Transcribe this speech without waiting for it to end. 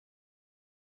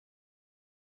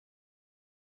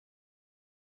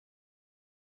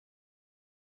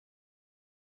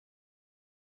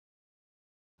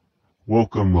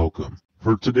Welcome.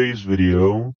 For today's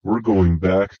video, we're going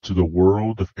back to the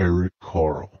world of Eric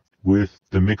Carle with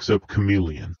The Mix-Up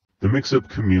Chameleon. The Mix-Up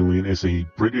Chameleon is a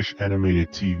British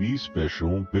animated TV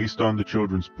special based on the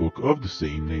children's book of the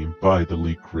same name by the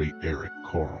late great Eric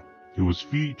Carle. It was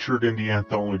featured in the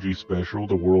anthology special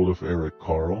The World of Eric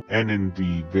Carle and in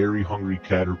the Very Hungry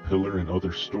Caterpillar and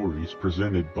Other Stories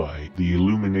presented by the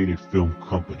Illuminated Film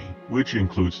Company, which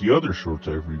includes the other shorts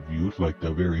I've reviewed like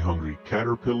The Very Hungry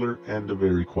Caterpillar and The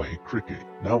Very Quiet Cricket.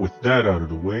 Now with that out of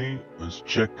the way, let's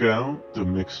check out The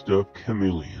Mixed Up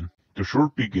Chameleon. The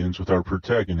short begins with our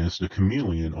protagonist, the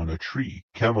chameleon, on a tree,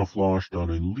 camouflaged on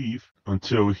a leaf,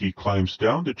 until he climbs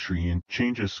down the tree and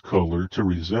changes color to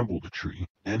resemble the tree.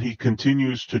 And he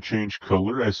continues to change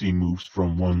color as he moves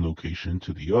from one location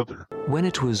to the other. When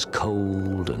it was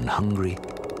cold and hungry,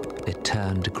 it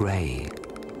turned grey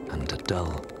and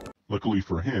dull. Luckily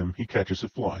for him, he catches a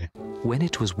fly. When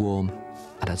it was warm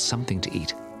and had something to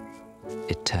eat,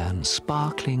 it turned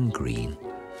sparkling green.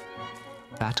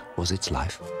 That was its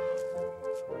life.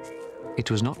 It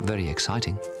was not very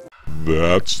exciting.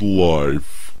 That's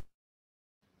life.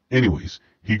 Anyways,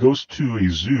 he goes to a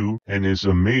zoo and is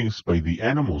amazed by the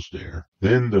animals there.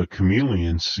 Then the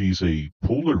chameleon sees a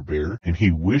polar bear and he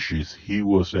wishes he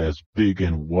was as big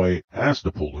and white as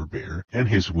the polar bear, and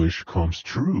his wish comes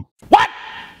true. What?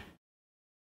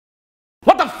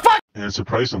 What the fuck? And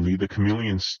surprisingly, the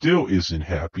chameleon still isn't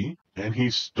happy, and he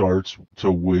starts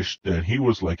to wish that he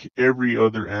was like every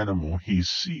other animal he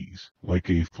sees, like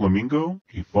a flamingo,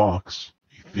 a fox,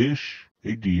 a fish,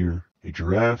 a deer, a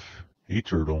giraffe, a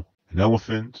turtle, an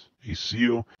elephant, a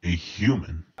seal, a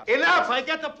human. Enough, I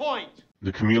get the point.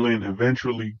 The chameleon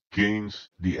eventually gains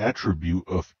the attribute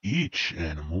of each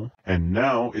animal, and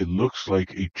now it looks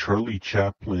like a Charlie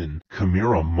Chaplin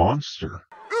chimera monster.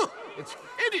 It's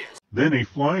hideous. Then a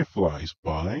fly flies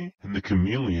by, and the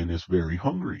chameleon is very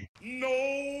hungry.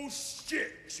 No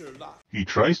shit, Sherlock. He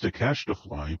tries to catch the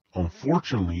fly.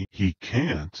 Unfortunately, he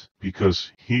can't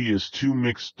because he is too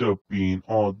mixed up being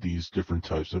all these different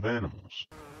types of animals.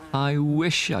 I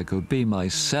wish I could be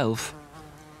myself.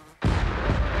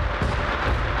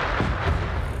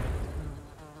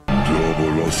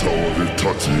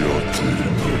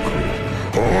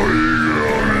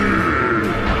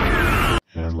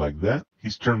 And like that,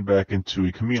 he's turned back into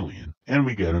a chameleon, and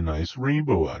we get a nice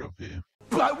rainbow out of it.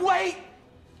 But wait,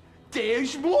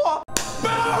 there's more.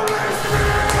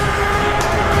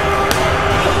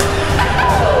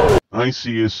 I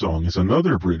See a Song is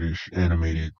another British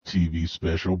animated TV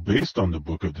special based on the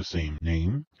book of the same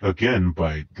name, again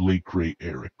by the late great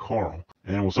Eric Carle,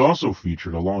 and was also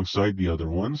featured alongside the other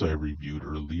ones I reviewed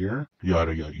earlier,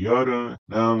 yada yada yada.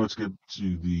 Now let's get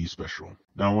to the special.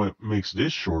 Now what makes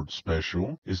this short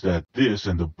special is that this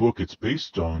and the book it's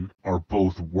based on are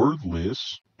both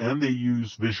wordless, and they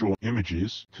use visual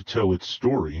images to tell its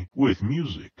story with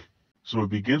music. So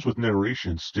it begins with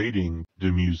narration stating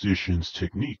the musician's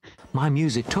technique. My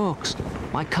music talks,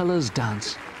 my colors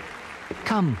dance.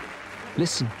 Come,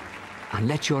 listen, and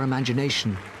let your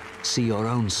imagination see your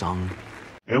own song.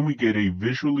 And we get a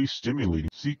visually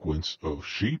stimulating sequence of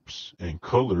shapes and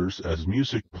colors as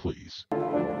music plays.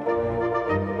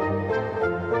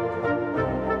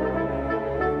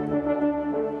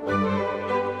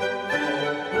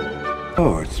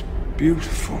 Oh, it's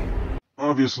beautiful.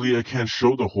 Obviously, I can't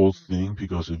show the whole thing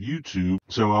because of YouTube,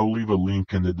 so I'll leave a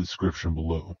link in the description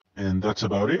below. And that's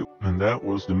about it. And that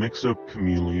was The Mix-Up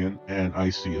Chameleon and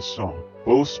I See a Song.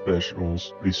 Both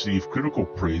specials received critical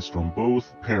praise from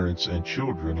both parents and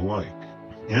children alike.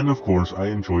 And of course, I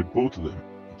enjoyed both of them,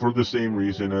 for the same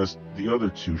reason as the other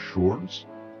two shorts,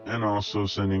 and also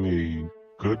sending a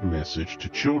good message to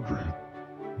children.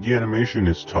 The animation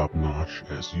is top-notch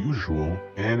as usual,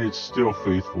 and it's still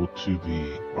faithful to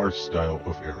the art style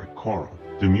of Eric Carle.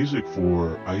 The music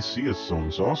for I See a Song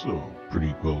is also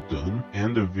pretty well done,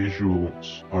 and the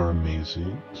visuals are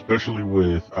amazing, especially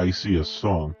with I See a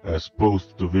Song, as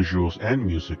both the visuals and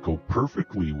music go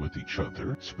perfectly with each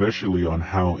other, especially on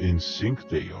how in sync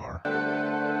they are.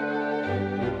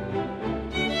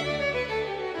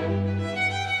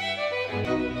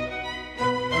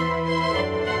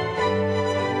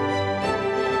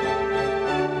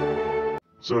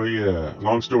 So yeah,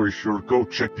 long story short, go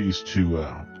check these two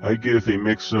out. I give a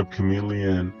Mix-Up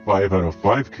Chameleon 5 out of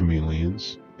 5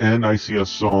 chameleons, and I See a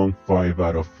Song 5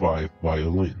 out of 5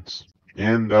 violins.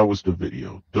 And that was the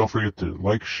video. Don't forget to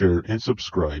like, share, and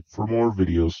subscribe for more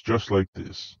videos just like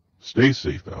this. Stay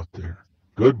safe out there.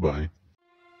 Goodbye.